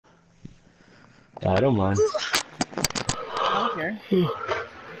I don't mind. I don't care.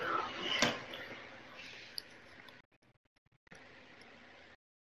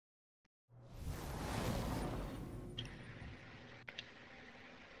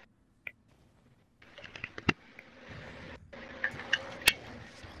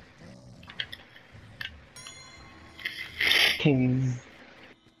 King.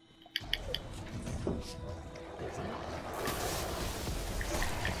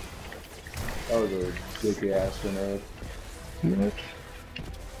 That was a dicky ass grenade. Yep.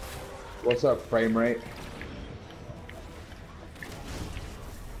 What's up, frame rate?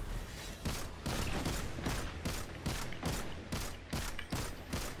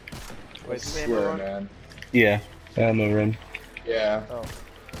 I Wait, is the swear, ammo man. Yeah. Ammo room. Yeah. Oh.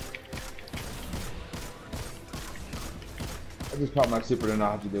 I just popped my super to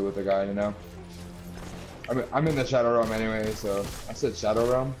not have to deal with the guy, you know? I'm in the Shadow Realm anyway, so... I said Shadow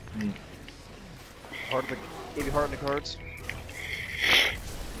Realm? Heart the, give you heart in the cards.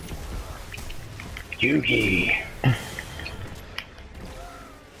 Yugi.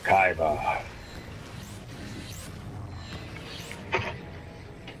 Kaiba.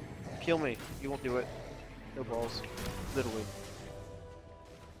 Kill me. You won't do it. No balls. Literally.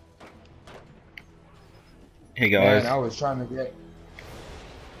 Hey guys, Man, I was trying to get...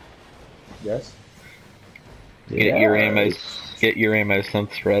 Yes? get your ammo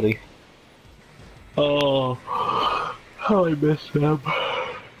synths ready. Oh, how I miss them.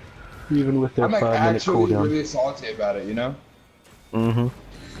 Even with their I'm like 5-minute actually cooldown. really salty about it, you know? Mm-hmm.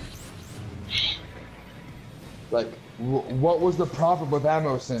 Like, what was the problem with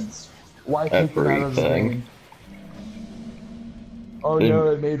ammo synths? Why take them out of the Everything. game? Oh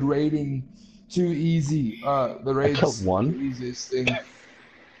no, it made raiding too easy. The raid's killed one. the easiest thing.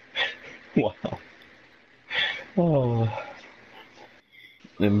 Wow. Oh.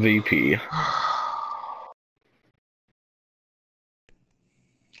 MVP.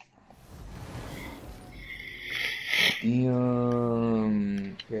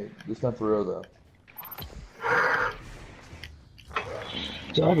 Okay, this time for real though.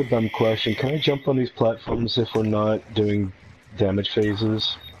 So I have a dumb question. Can I jump on these platforms if we're not doing damage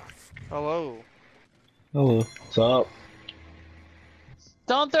phases? Hello. Hello. What's up?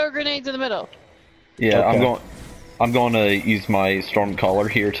 Don't throw grenades in the middle. Yeah, Okay. I'm going to use my Stormcaller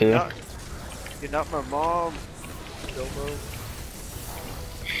here too. You're not my mom. Bilbo.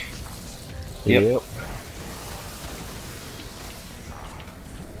 Yep.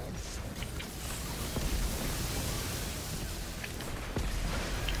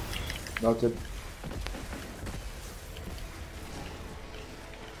 Melted.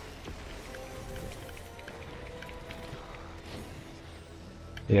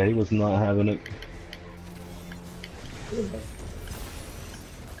 Yeah, he was not having it.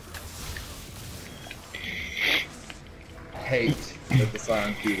 Hate that the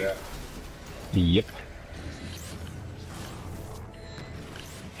silence do that. Yep.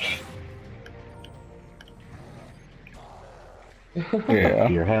 Yeah.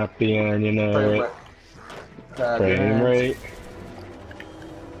 You're happy and you know Frame it. rate. Tap your Frame hands. rate.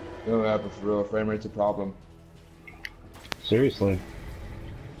 No, but for real, frame rate's a problem. Seriously.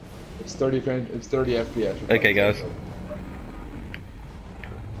 It's 30 frame. It's 30 FPS. Okay, guys.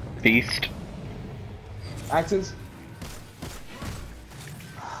 Feast. Axes.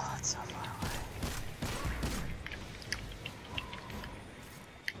 Oh, it's so far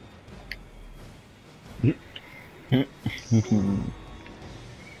away.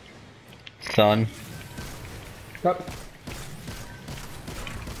 Sun. Cup.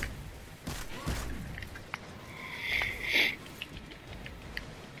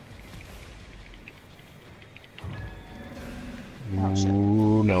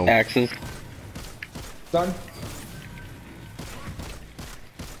 Ooh, no. Axes. Done.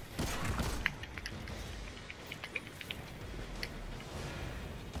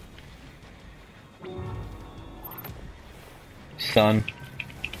 Sun.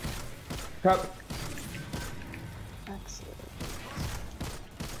 Cup. Excellent.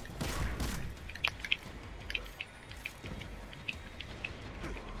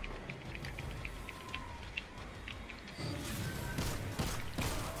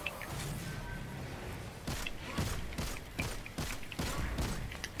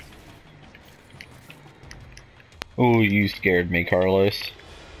 Oh, you scared me, Carlos.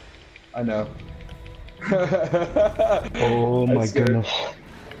 I know. Oh my goodness.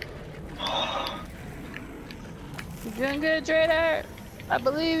 You're doing good, Trader. I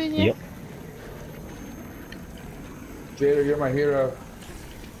believe in you. Yep. Jader, you're my hero.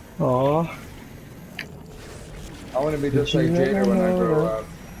 Aw. I want to be just Did like you Jader ever when I grow know up.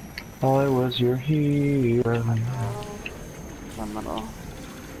 I was your hero. One little.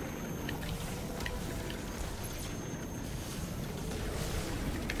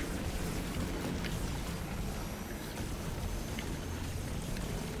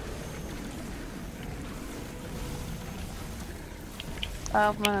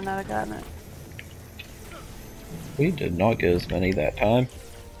 Oh, might not have gotten it. We did not get as many that time.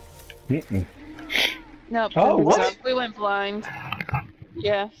 Mm-mm. Nope. Oh, didn't what? suck. We went blind.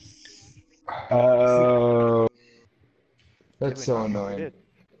 Yeah. Oh. That's so annoying.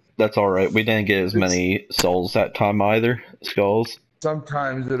 That's alright, we didn't get as many souls that time either. Skulls.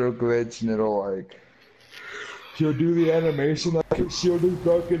 Sometimes it'll glitch and it'll like. She'll do the animation like her shield is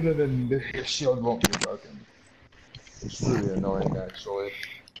broken and then the shield won't be broken. It's really annoying actually.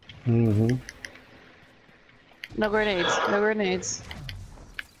 Mm-hmm. No grenades. No grenades.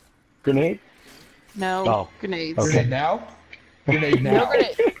 Grenade? No Oh. grenades. Okay. Grenade now? Grenade now. No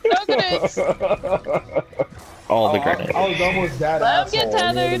grenades. No grenades. All the Oh, grenades. I was almost that Let him asshole. get You know what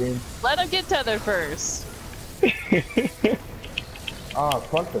I tethered. mean? Let him get tethered first. Ah,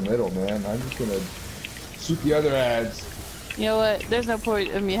 fuck the middle, man. I'm just gonna shoot the other ads. You know what? There's no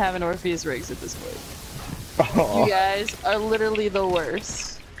point of me having Orpheus rigs at this point. Oh. You guys are literally the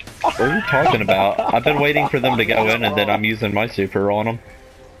worst. What are you talking about? I've been waiting for them to go in and then I'm using my super on them.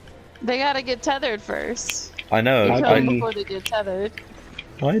 They gotta get tethered first. I know. You I kill them didn't- before they get tethered.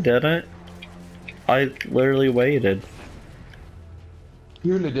 I didn't. I literally waited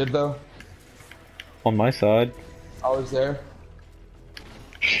You really did though. on my side. I was there.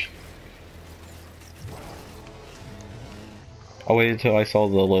 I waited till I saw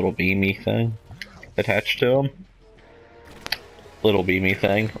the little beamy thing attached to him. Little beamy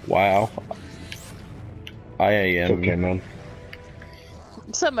thing. Wow. I It's am. okay, man.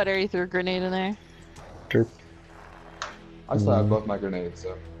 Somebody threw a grenade in there. I still have both my grenades,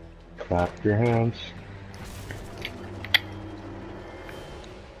 so. Clap your hands.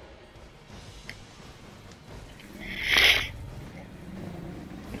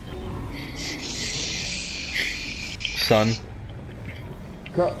 Son.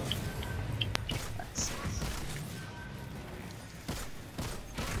 Go.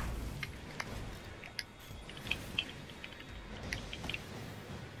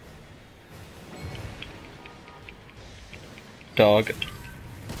 Dog.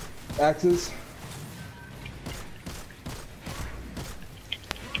 Axes.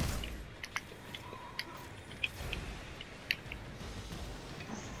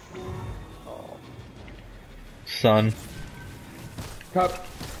 Son. Cup.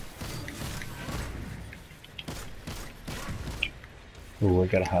 Ooh, I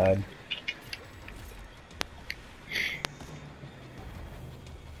gotta hide.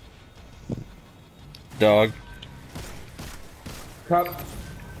 Dog. Cup.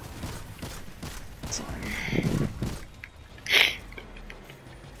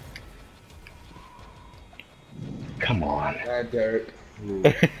 Come on. And Derek.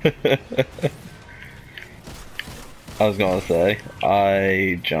 I was gonna say,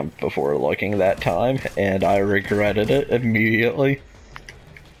 I jumped before looking that time, and I regretted it immediately.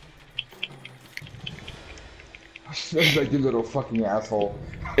 Sounds like you little fucking asshole.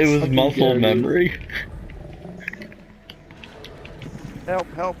 It was Fucking muscle Gary. memory. Help,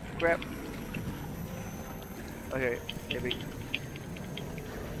 help, grab. Okay, maybe.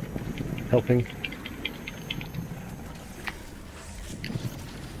 Helping.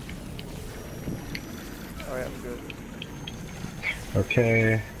 Alright, I'm good.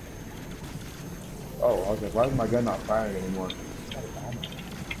 Okay. Oh, I was like, why is my gun not firing anymore?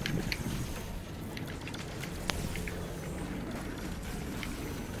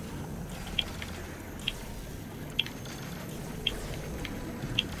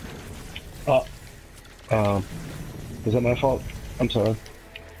 Was that my fault? I'm sorry.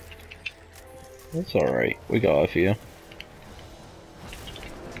 That's alright, we got a few.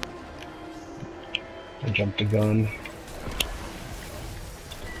 I jumped the gun.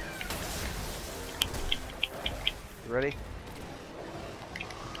 You ready?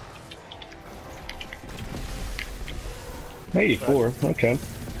 Hey, 4. Okay.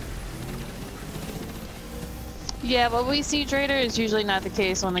 Yeah, what we see trader is usually not the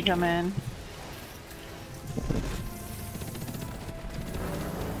case when they come in.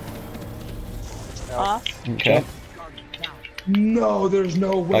 Off. Okay. No, there's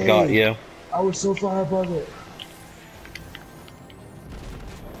no way. I got you. I was so far above it.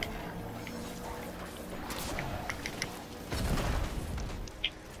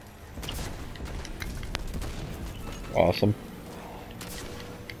 Awesome.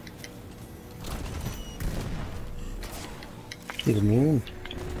 He's immune.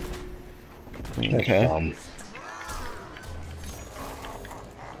 That's Okay. dumb.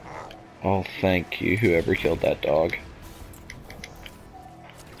 Oh, thank you, whoever killed that dog.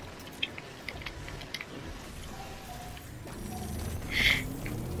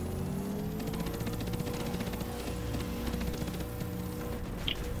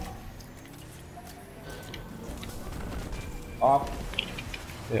 Off.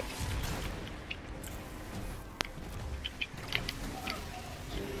 Yep.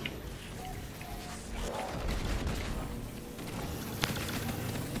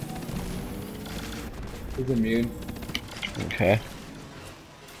 He's immune. Okay.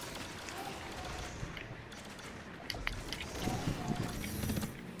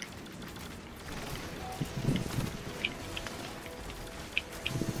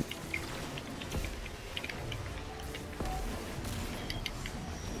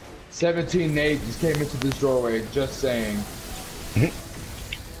 "17 nades just came into this doorway, just saying."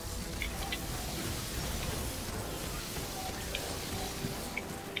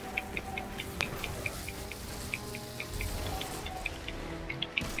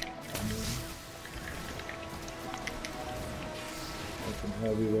 Nothing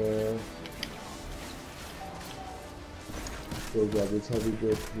heavy there. Go grab this heavy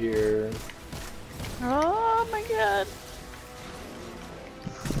grip here. Oh my god.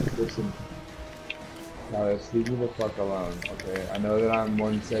 Listen, Alice, leave me the fuck alone, okay? I know that I'm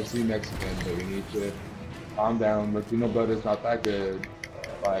one sexy Mexican, but we need to calm down. Latino blood is not that good.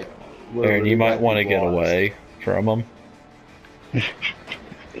 Like, we're Aaron, really you might bad want to people get on us. away from him.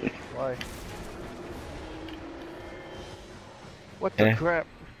 Why? What the Eh. crap?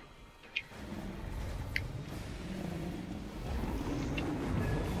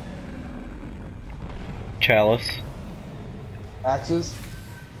 Chalice. Axes?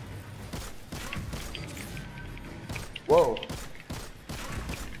 Whoa.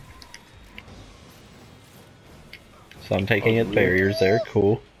 So I'm taking Oh, its barriers there,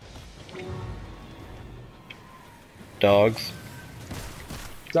 cool. Dogs.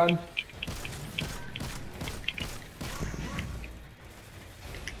 Done.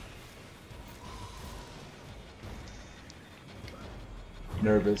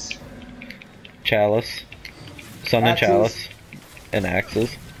 Nervous. Chalice. Sun and Axes. Chalice. And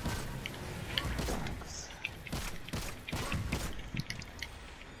axes.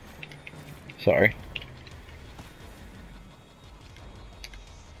 Sorry.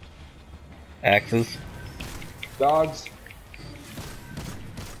 Axes. Dogs.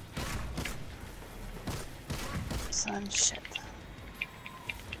 Son, shit.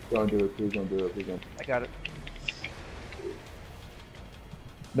 Don't do it, please don't do it, please don't. I got it.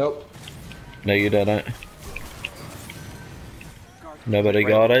 Nope. No, you didn't. Nobody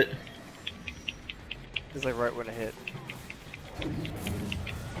got it. It's like right when it hit.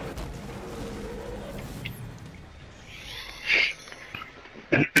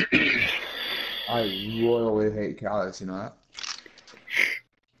 I royally hate Callus, you know that?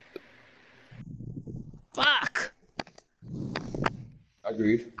 Fuck!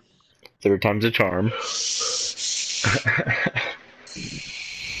 Agreed. Third time's a charm.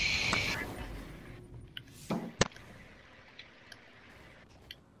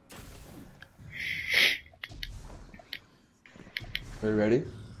 Are you ready?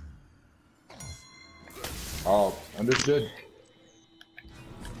 Oh, understood.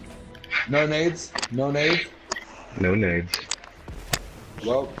 No nades? No nades? No nades.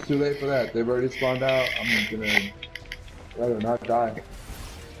 Well, too late for that. They've already spawned out. I'm gonna rather not die.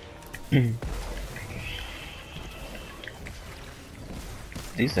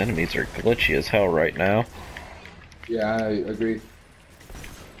 These enemies are glitchy as hell right now. Yeah, I agree.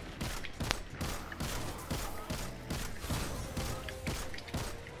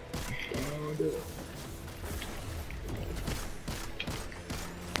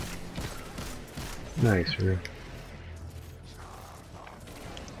 Nice, Rue.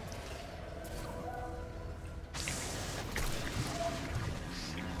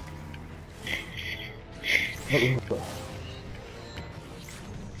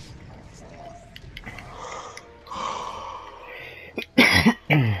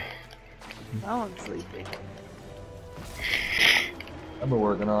 No one's sleeping. I've been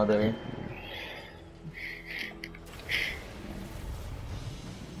working all day.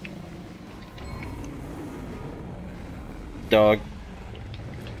 Dog.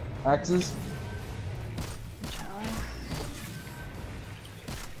 Axes? Chalice.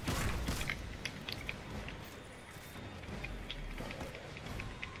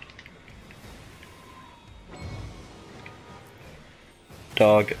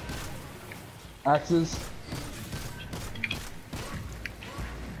 Dog. Axes?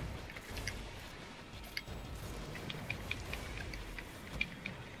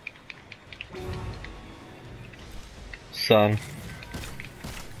 Sun.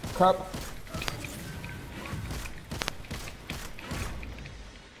 Cup.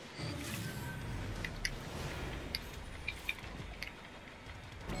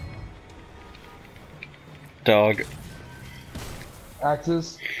 Dog.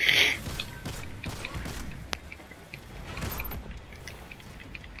 Axes.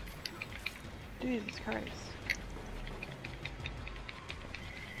 Jesus Christ.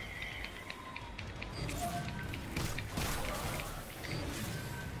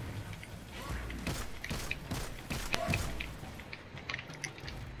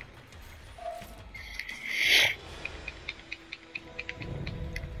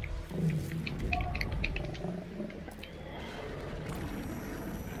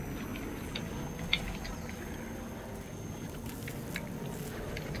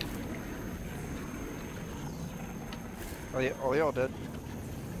 Are they all dead?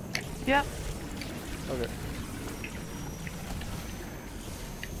 Yep. Okay.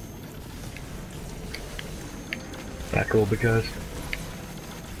 That cool because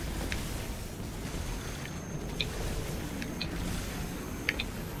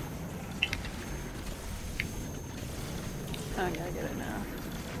I gotta get it now.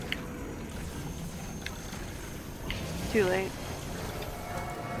 Too late.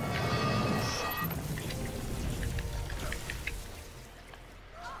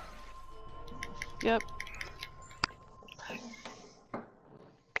 Yep.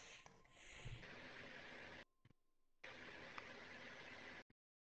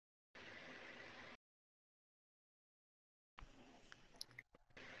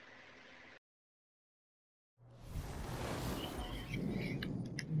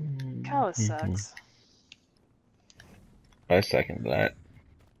 Callus sucks. I second that.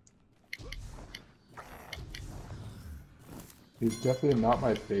 He's definitely not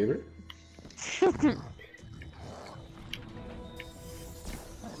my favorite.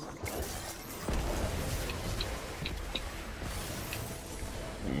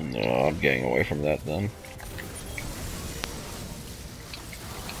 No, I'm getting away from that then.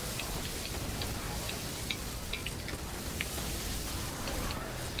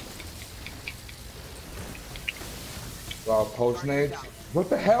 Wow, post nades. What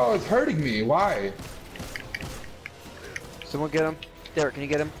the hell is hurting me? Why? Someone get him. Derek, can you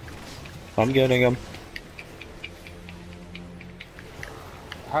get him? I'm getting him.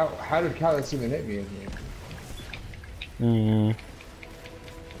 How did Callus even hit me in here? Hmm.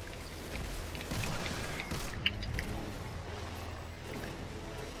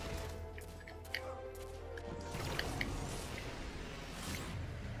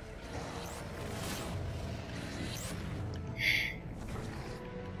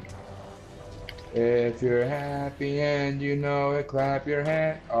 If you're happy and you know it, clap your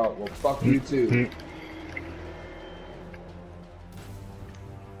hand. Oh, well, fuck you too.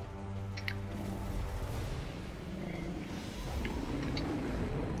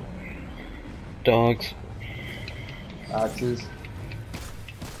 Dogs. Axes.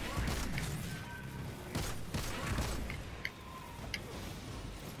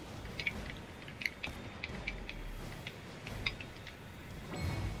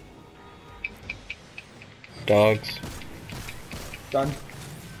 Dogs. Done.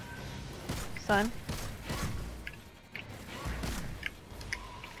 Sun.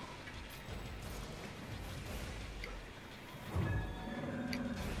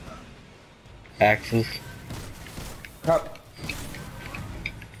 Axes. Cup.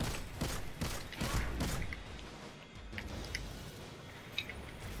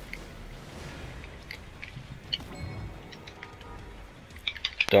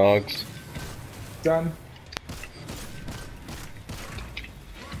 Dogs. Done.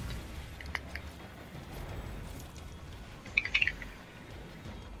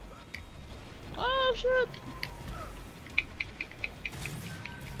 Oh shit.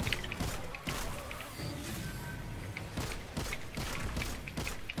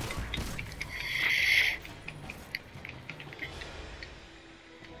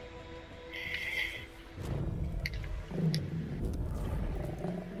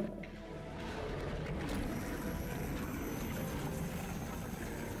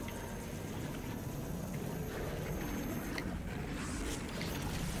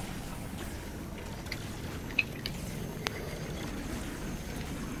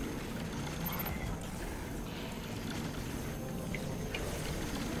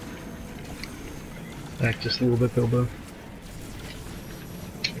 back just a little bit, Bilbo.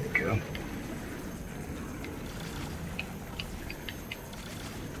 There you go.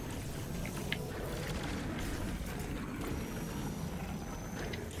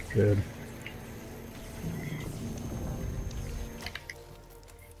 Good.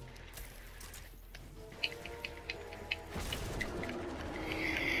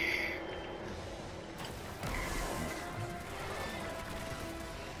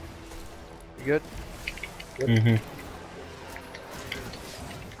 You good? Mm-hmm.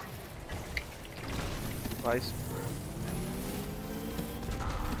 Nice.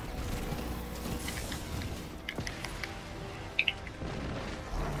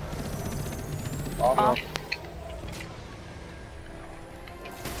 Off.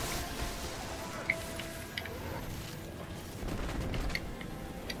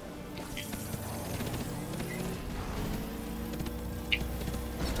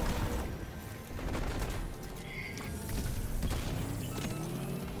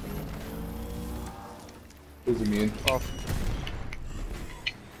 Who's immune? Off.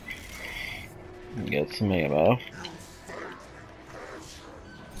 Get some ammo.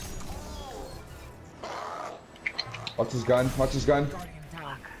 Watch his gun. Watch his gun.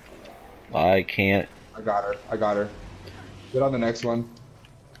 I can't. I got her. I got her. Get on the next one.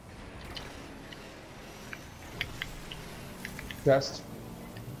 Test.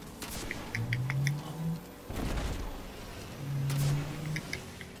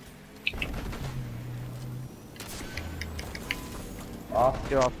 Off.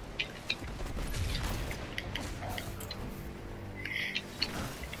 Get off.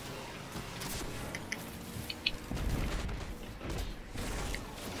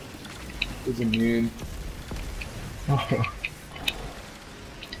 He's immune.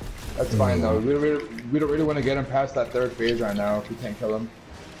 That's fine though. We don't really want to get him past that third phase right now if we can't kill him.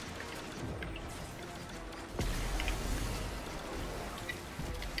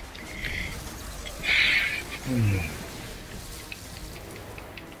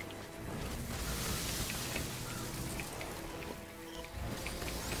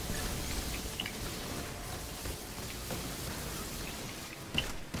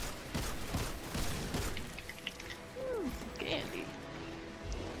 Candy.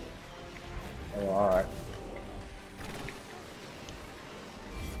 Oh, alright.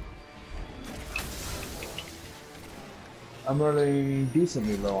 I'm running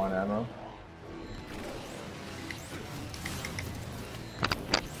decently low on ammo.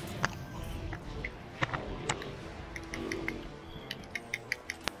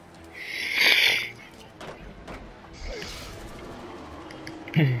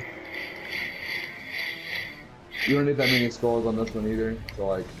 You don't need that many skulls on this one either, so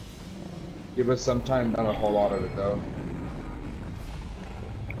like, give us some time, not a whole lot of it though.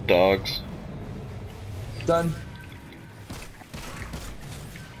 Dogs. Done.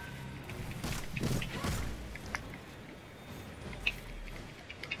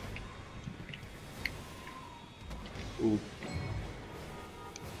 Ooh.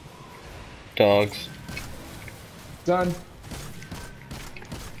 Dogs. Done.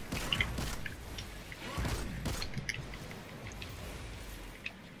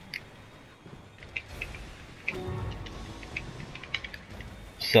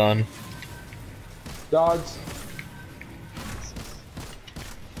 Son. Dogs.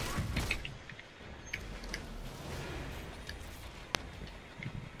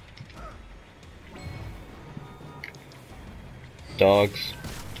 Dogs.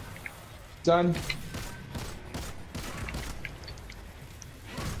 Done.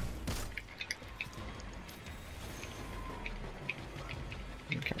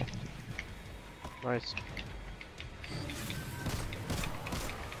 Okay. Nice.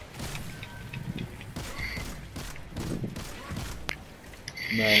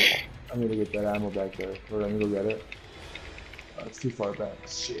 Man, I need to get that ammo back there. Or let me go get it. It's too far back.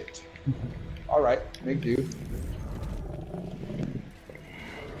 Shit. Alright, make do.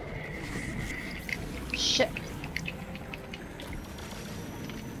 Shit.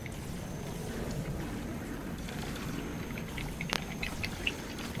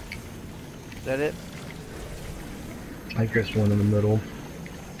 Is that it? I guess one in the middle.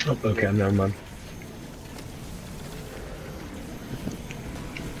 Oh, okay, never mind.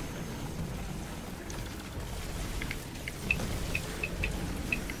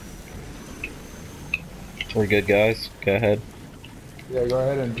 We're good, guys. Go ahead. Yeah, go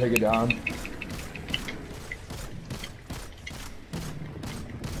ahead and take it down.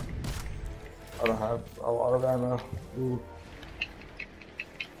 I don't have a lot of ammo. Ooh.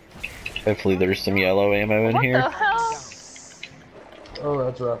 Hopefully there's some yellow ammo in What here. the hell? Oh,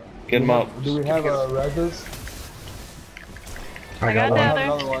 that's rough. Get 'em up. Do we have a Regas? I got I the have other.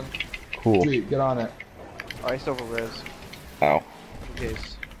 another one. Cool. Sweet, get on it. Ice over res. Ow. In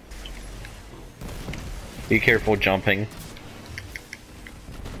case. Be careful jumping.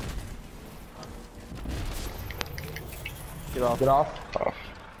 Get off. Get off. Off.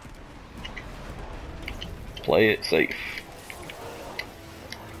 Play it safe.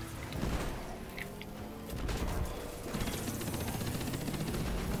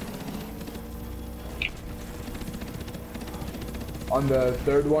 On the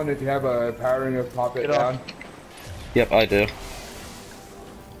third one, if you have a powering of pop it Get off. down. Yep, I do.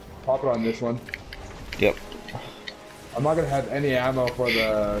 Pop it on this one. Yep. I'm not gonna have any ammo for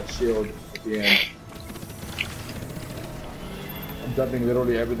the shield at the end. I'm dumping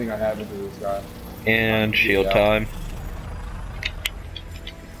literally everything I have into this guy. And shield Yeah. time.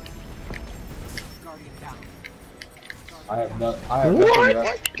 I have nothing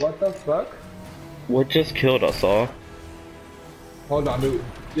left. What the fuck? What just killed us all? Hold on, dude.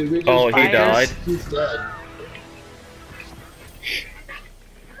 Did we just Oh, he Fires? died. He's dead.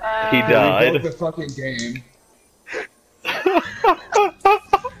 He We died. broke the fucking game.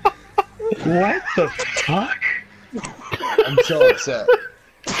 What the fuck? I'm so upset.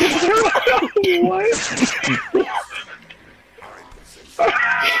 What?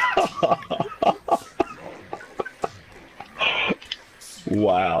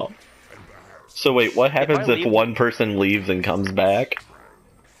 Wow. So wait, what happens I if leave- one person leaves and comes back?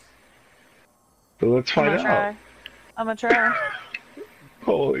 Let's I'm find gonna out. try. I'm gonna try.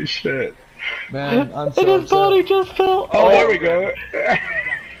 Holy shit. Man, I'm And so his body upset. just fell. Oh, there we go.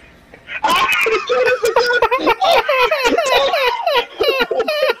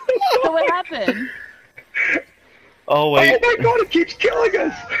 So what happened? Oh Oh wait. my god, it keeps killing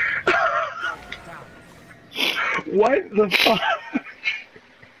us! What the fuck?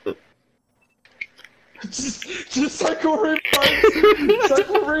 Just Psycho Revive!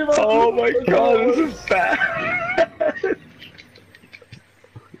 Psycho Revive! Oh my god, this is bad!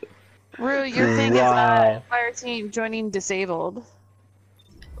 Rue, your thing Wow. is fire team joining disabled.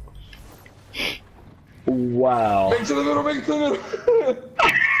 Wow. Make to the middle, make to the middle!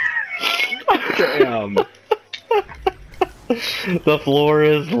 Damn. The floor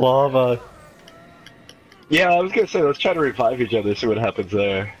is lava. Yeah, I was gonna say, let's try to revive each other, see what happens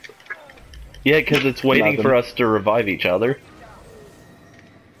there. Yeah, because it's waiting Nothing. for us to revive each other.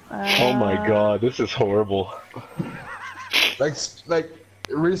 Oh my god, this is horrible. like,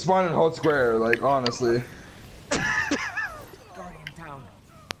 respawn and hold square, like, honestly.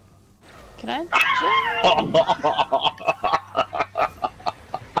 Can I?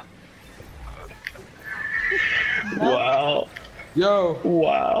 Wow. Yo!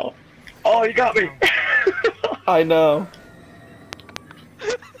 Wow. Oh, you got me! I know.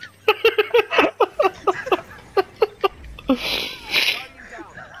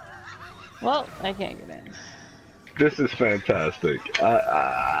 Well, I can't get in. This is fantastic.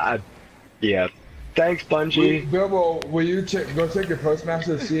 Yeah. Thanks, Bungie. Bilbo, will you go check your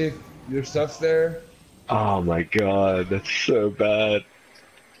postmaster to see if your stuff's there? Oh my god, that's so bad.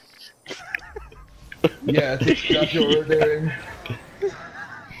 Yeah, that's what we're doing.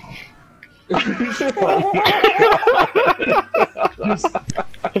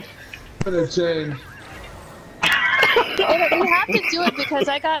 For the change. Oh, you have to do it because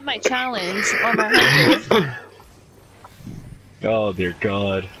I got my challenge or my 100. Oh dear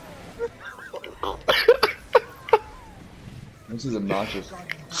god. This is obnoxious.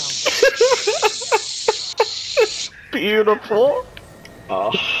 Beautiful.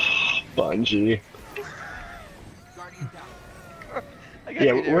 Oh, Bungie.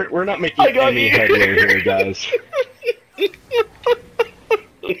 Yeah, we're not making I got any you. headway here, guys.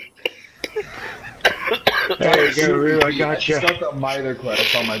 There you go, Rue, I got I you. just got the Mither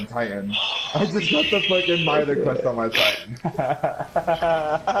quest on my Titan. I just got the fucking Mither quest on my Titan.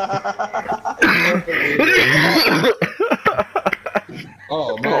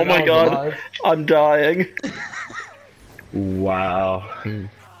 Oh man! Oh my I was god. alive. I'm dying. Wow.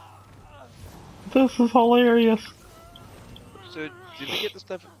 This is hilarious. So, did we get the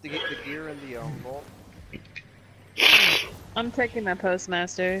stuff, the gear in the vault? I'm taking my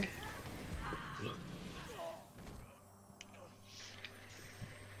postmaster.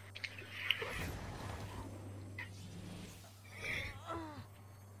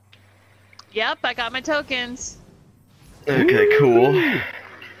 Yep, I got my tokens. Okay, cool.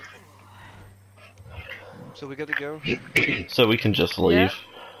 So we good to go? So we can just leave. Yeah.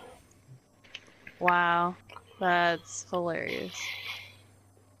 Wow, that's hilarious.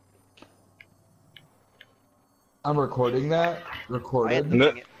 I'm recording that. I had Recorded.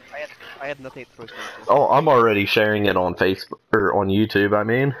 nothing. I had nothing to post on. Oh, I'm already sharing it on Facebook or on YouTube. I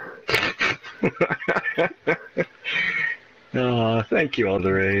mean, Oh, thank you, all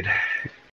the raid.